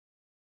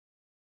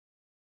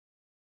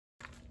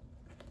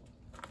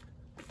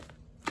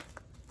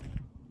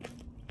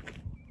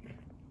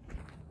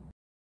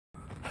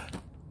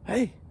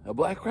Hey, a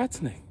black rat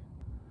snake.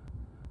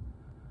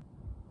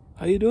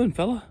 How you doing,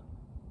 fella?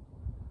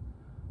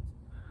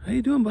 How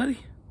you doing, buddy?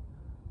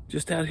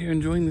 Just out here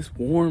enjoying this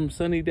warm,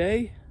 sunny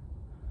day?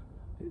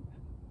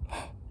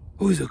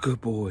 Who's a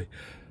good boy?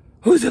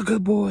 Who's a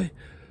good boy?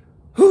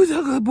 Who's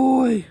a good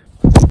boy?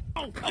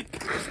 Oh my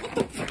gosh, what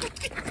the fuck?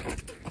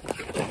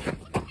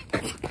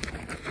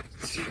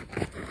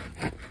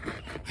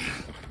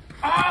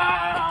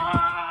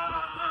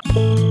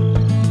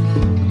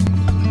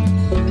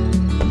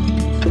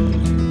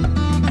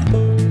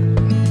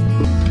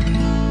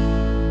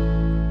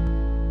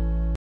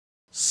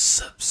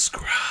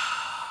 Subscribe.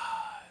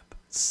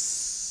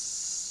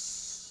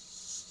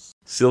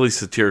 Silly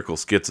satirical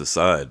skits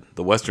aside,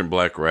 the western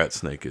black rat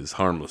snake is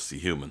harmless to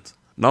humans.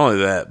 Not only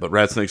that, but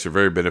rat snakes are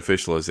very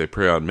beneficial as they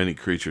prey on many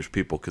creatures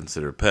people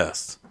consider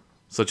pests,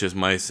 such as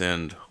mice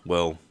and,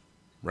 well,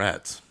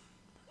 rats.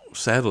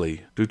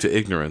 Sadly, due to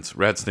ignorance,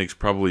 rat snakes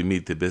probably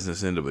meet the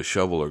business end of a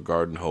shovel or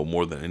garden hoe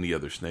more than any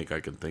other snake I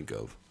can think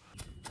of.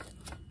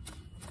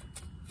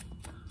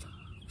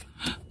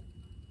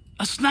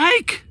 A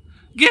snake?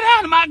 Get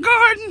out of my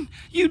garden,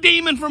 you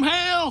demon from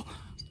hell!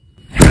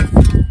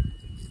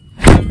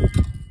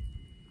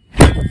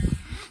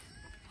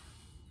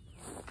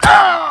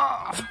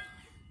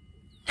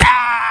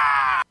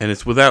 And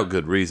it's without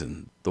good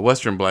reason. The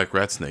western black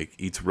rat snake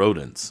eats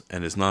rodents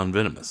and is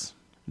non-venomous.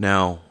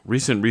 Now,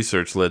 recent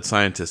research led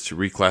scientists to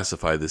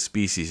reclassify this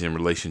species in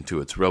relation to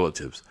its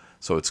relatives,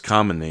 so its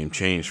common name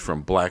changed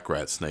from black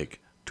rat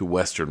snake to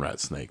western rat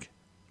snake.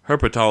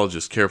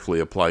 Herpetologists carefully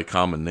apply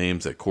common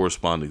names that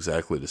correspond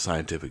exactly to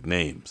scientific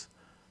names.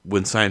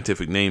 When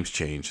scientific names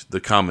change,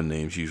 the common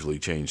names usually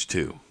change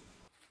too.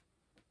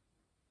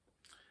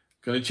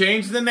 Gonna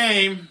change the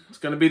name. It's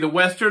gonna be the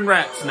western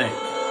rat snake.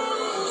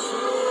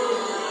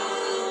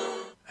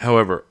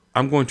 However,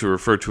 I'm going to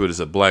refer to it as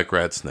a black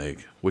rat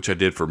snake, which I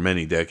did for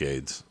many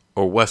decades,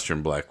 or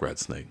western black rat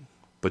snake,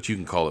 but you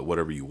can call it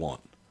whatever you want.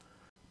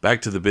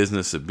 Back to the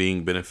business of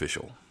being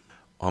beneficial.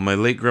 On my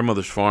late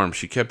grandmother's farm,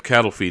 she kept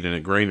cattle feed in a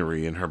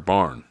granary in her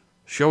barn.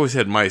 She always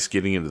had mice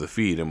getting into the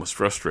feed and was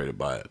frustrated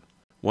by it.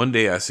 One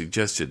day I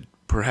suggested,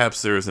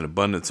 perhaps there is an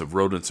abundance of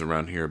rodents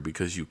around here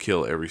because you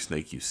kill every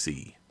snake you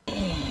see.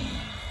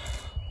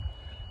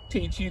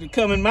 Teach you to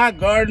come in my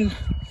garden.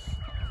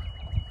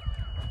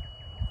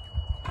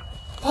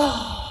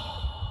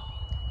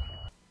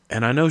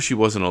 And I know she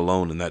wasn't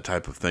alone in that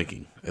type of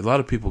thinking. A lot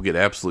of people get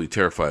absolutely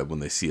terrified when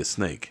they see a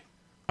snake.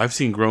 I've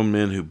seen grown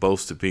men who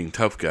boast of being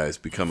tough guys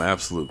become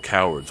absolute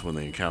cowards when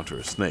they encounter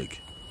a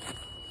snake.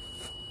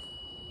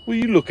 What are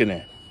you looking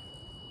at?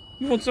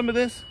 You want some of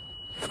this?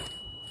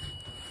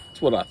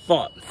 That's what I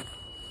thought.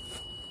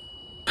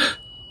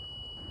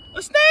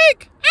 A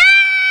snake!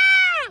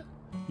 Ah!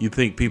 You'd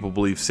think people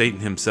believe Satan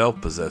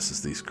himself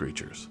possesses these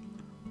creatures.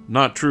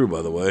 Not true,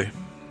 by the way.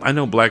 I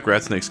know black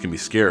rat snakes can be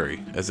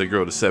scary, as they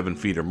grow to 7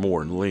 feet or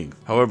more in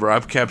length. However,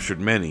 I've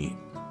captured many,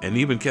 and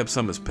even kept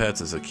some as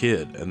pets as a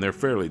kid, and they're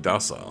fairly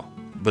docile.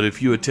 But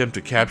if you attempt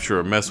to capture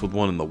or mess with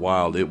one in the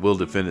wild, it will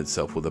defend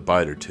itself with a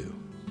bite or two.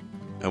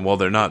 And while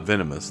they're not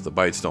venomous, the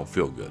bites don't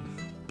feel good.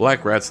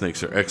 Black rat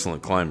snakes are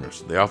excellent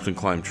climbers. They often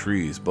climb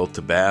trees, both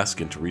to bask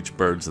and to reach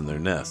birds in their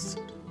nests.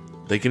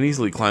 They can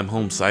easily climb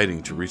home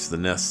siding to reach the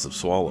nests of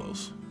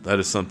swallows. That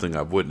is something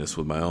I've witnessed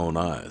with my own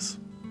eyes.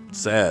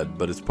 Sad,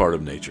 but it's part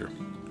of nature.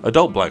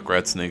 Adult black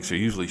rat snakes are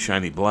usually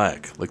shiny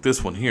black, like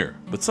this one here,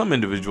 but some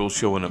individuals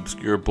show an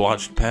obscure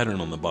blotched pattern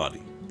on the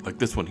body, like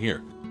this one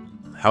here.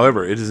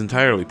 However, it is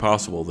entirely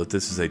possible that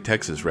this is a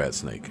Texas rat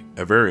snake,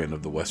 a variant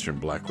of the western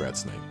black rat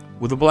snake.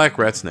 With a black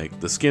rat snake,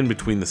 the skin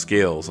between the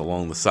scales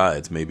along the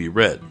sides may be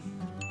red.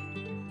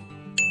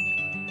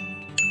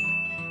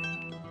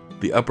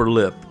 The upper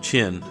lip,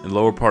 chin, and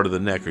lower part of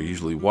the neck are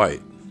usually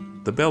white.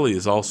 The belly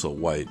is also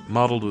white,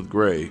 mottled with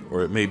gray,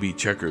 or it may be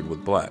checkered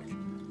with black.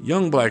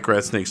 Young black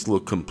rat snakes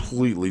look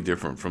completely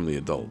different from the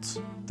adults.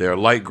 They are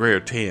light gray or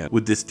tan,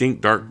 with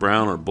distinct dark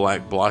brown or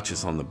black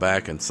blotches on the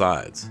back and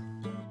sides.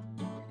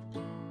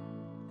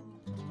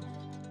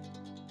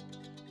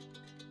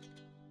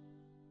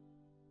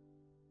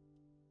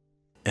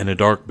 And a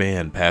dark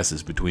band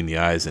passes between the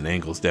eyes and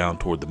angles down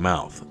toward the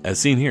mouth, as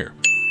seen here.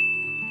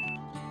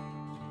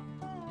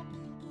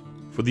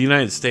 For the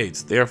United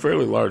States, they are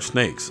fairly large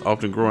snakes,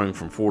 often growing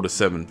from 4 to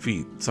 7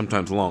 feet,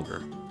 sometimes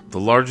longer. The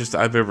largest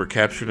I've ever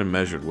captured and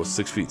measured was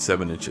 6 feet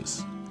 7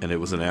 inches, and it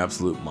was an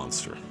absolute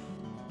monster.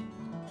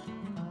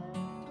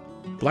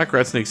 Black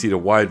rat snakes eat a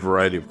wide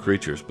variety of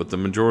creatures, but the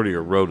majority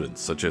are rodents,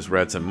 such as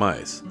rats and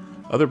mice.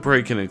 Other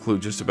prey can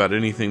include just about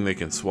anything they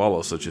can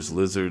swallow, such as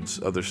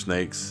lizards, other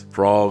snakes,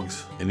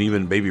 frogs, and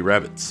even baby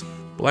rabbits.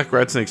 Black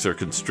rat snakes are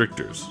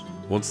constrictors.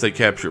 Once they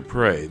capture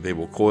prey, they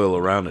will coil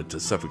around it to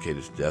suffocate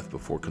it to death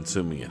before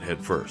consuming it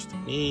head first.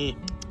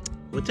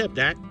 What's up,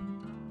 Doc?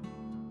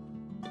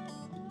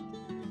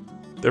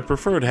 Their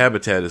preferred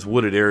habitat is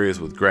wooded areas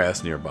with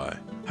grass nearby.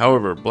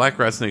 However, black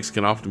rat snakes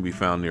can often be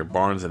found near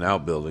barns and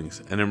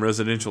outbuildings, and in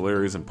residential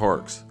areas and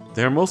parks.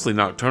 They are mostly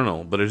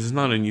nocturnal, but it is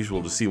not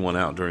unusual to see one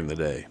out during the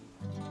day.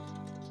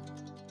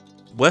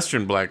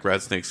 Western black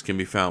rat snakes can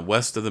be found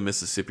west of the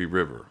Mississippi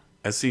River,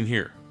 as seen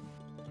here.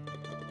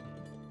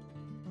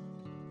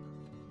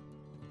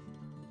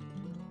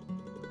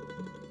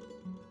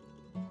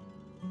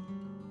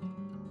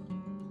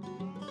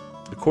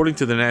 According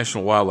to the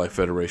National Wildlife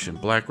Federation,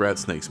 black rat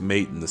snakes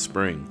mate in the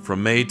spring,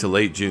 from May to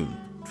late June.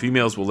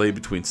 Females will lay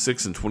between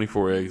 6 and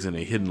 24 eggs in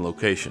a hidden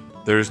location.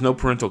 There is no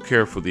parental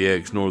care for the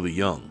eggs nor the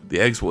young. The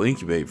eggs will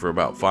incubate for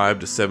about 5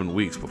 to 7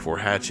 weeks before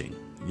hatching.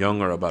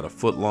 Young are about a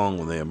foot long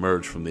when they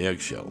emerge from the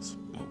eggshells.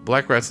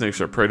 Black rat snakes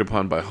are preyed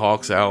upon by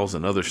hawks, owls,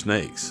 and other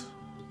snakes.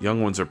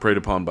 Young ones are preyed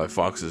upon by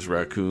foxes,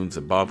 raccoons,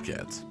 and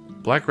bobcats.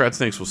 Black rat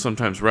snakes will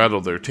sometimes rattle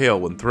their tail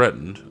when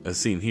threatened, as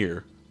seen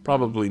here,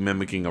 probably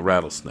mimicking a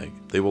rattlesnake.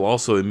 They will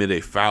also emit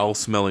a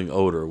foul-smelling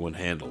odor when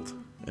handled,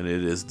 and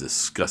it is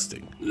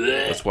disgusting.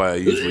 That's why I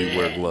usually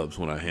wear gloves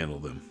when I handle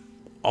them.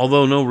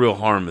 Although no real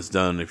harm is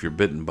done if you're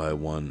bitten by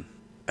one,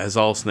 as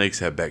all snakes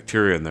have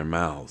bacteria in their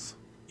mouths,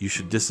 you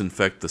should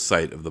disinfect the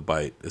site of the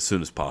bite as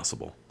soon as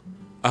possible.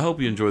 I hope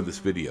you enjoyed this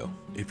video.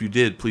 If you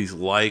did, please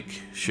like,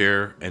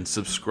 share, and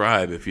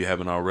subscribe if you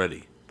haven't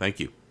already. Thank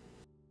you.